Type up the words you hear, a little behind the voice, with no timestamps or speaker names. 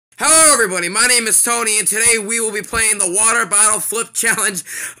everybody, my name is Tony, and today we will be playing the Water Bottle Flip Challenge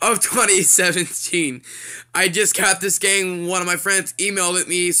of 2017. I just got this game, one of my friends emailed it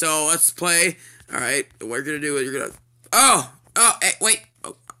me, so let's play. Alright, what you're gonna do is you're gonna... hey, wait.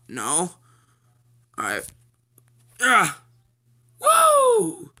 Oh, no. Alright.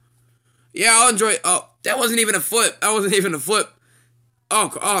 Woo! Yeah, I'll enjoy it. Oh, that wasn't even a flip. That wasn't even a flip.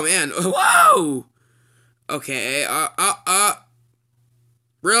 Oh man. Whoa! Okay,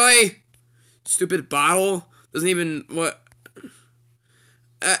 really? Stupid bottle? Doesn't even, what?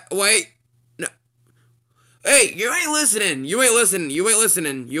 Wait. No. Hey, you ain't listening. You ain't listening. You ain't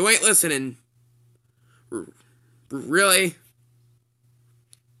listening. You ain't listening. Really?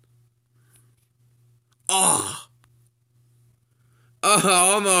 Oh.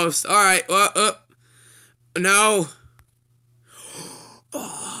 Almost. Alright, no.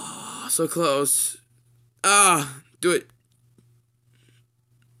 Oh, so close. Do it.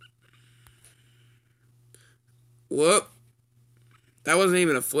 Whoop. That wasn't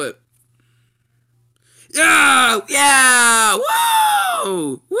even a flip. Yeah!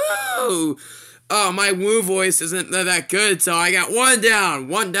 Whoa! Whoa! Oh, my woo voice isn't that good, so I got one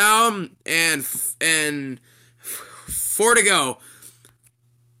down, and 4 to go.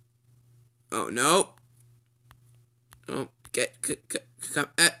 Oh, no. Oh, come,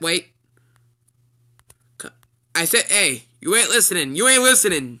 wait. I said, hey, you ain't listening. You ain't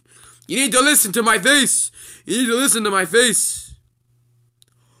listening. You need to listen to my face. You need to listen to my face.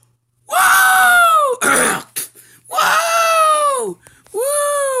 Whoa! Whoa!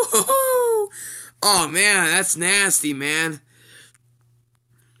 Woo! Oh, man, that's nasty, man.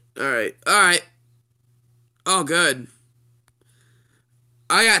 Alright. Oh, good.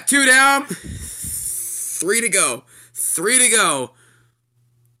 I got 2 down. 3 to go. 3 to go.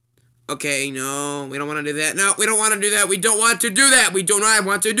 Okay, no, we don't want to do that. No, we don't want to do that. We don't want to do that. We do not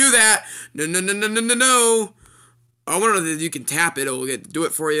want to do that. No. I wonder if you can tap it. It'll do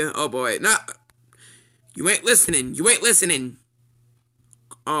it for you. Oh, boy. No. You ain't listening. You ain't listening.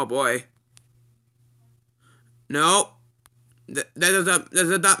 Oh, boy. No. That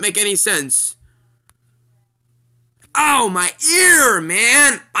does not make any sense. Oh, my ear,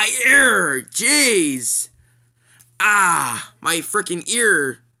 man. My ear. Jeez. My freaking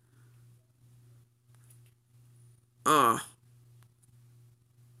ear.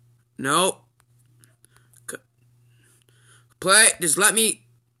 Nope. Play. Just let me.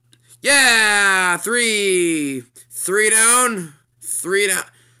 Yeah, 3 down. 3 down.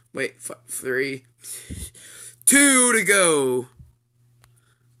 Wait, 3. 2 to go.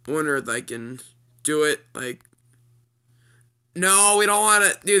 I wonder if I can do it. Like, no, we don't want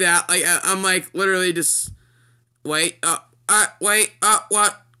to do that. Like, I'm like literally just. Wait. What?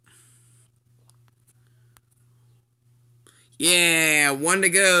 Yeah, 1 to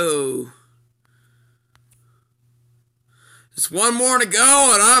go. Just 1 more to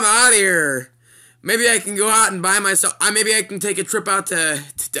go, and I'm out of here. Maybe I can go out and buy myself. Maybe I can take a trip out to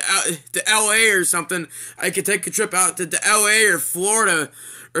LA or something. I could take a trip out to LA or Florida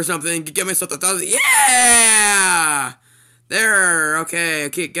or something. Get myself 1,000. Yeah, there. Okay.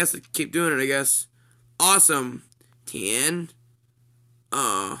 Guess I keep doing it. I guess. Awesome. 10.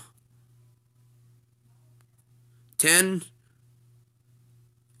 10.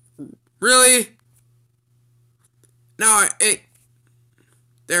 Really? No,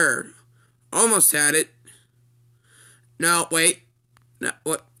 there. Almost had it. No, wait. No,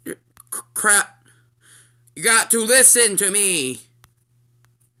 what? Crap. You got to listen to me.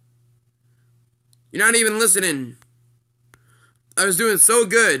 You're not even listening. I was doing so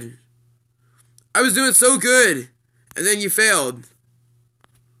good. And then you failed.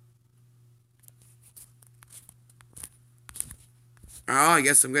 Oh, I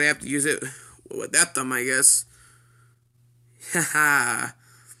guess I'm gonna have to use it with that thumb, I guess. Haha.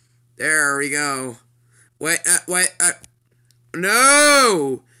 There we go. Wait,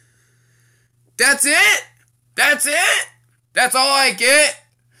 no! That's it? That's it? That's all I get?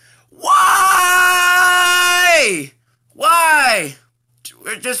 Why? Why?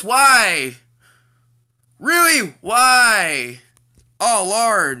 Just why? Really? Why? Oh,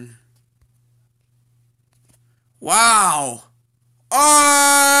 Lord. Wow.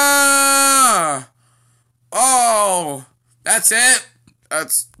 Oh, that's it?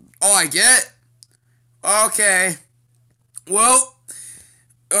 That's all I get? Okay. Well,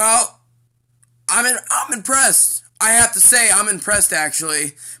 I'm impressed. I have to say, I'm impressed,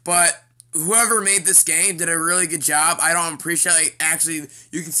 actually. But whoever made this game did a really good job. I don't appreciate, like, actually,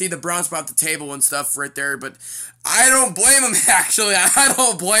 you can see the brown spot at the table and stuff right there, but I don't blame him, actually. I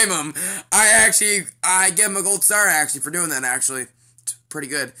don't blame him. I give him a gold star, actually, for doing that, actually. pretty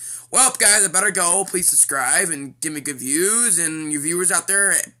good. Well, guys, I better go. Please subscribe and give me good views. And your viewers out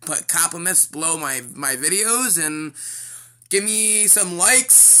there, put compliments below my videos. And give me some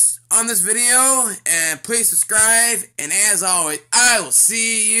likes on this video. And please subscribe. And as always, I will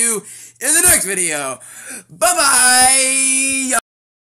see you in the next video. Bye-bye.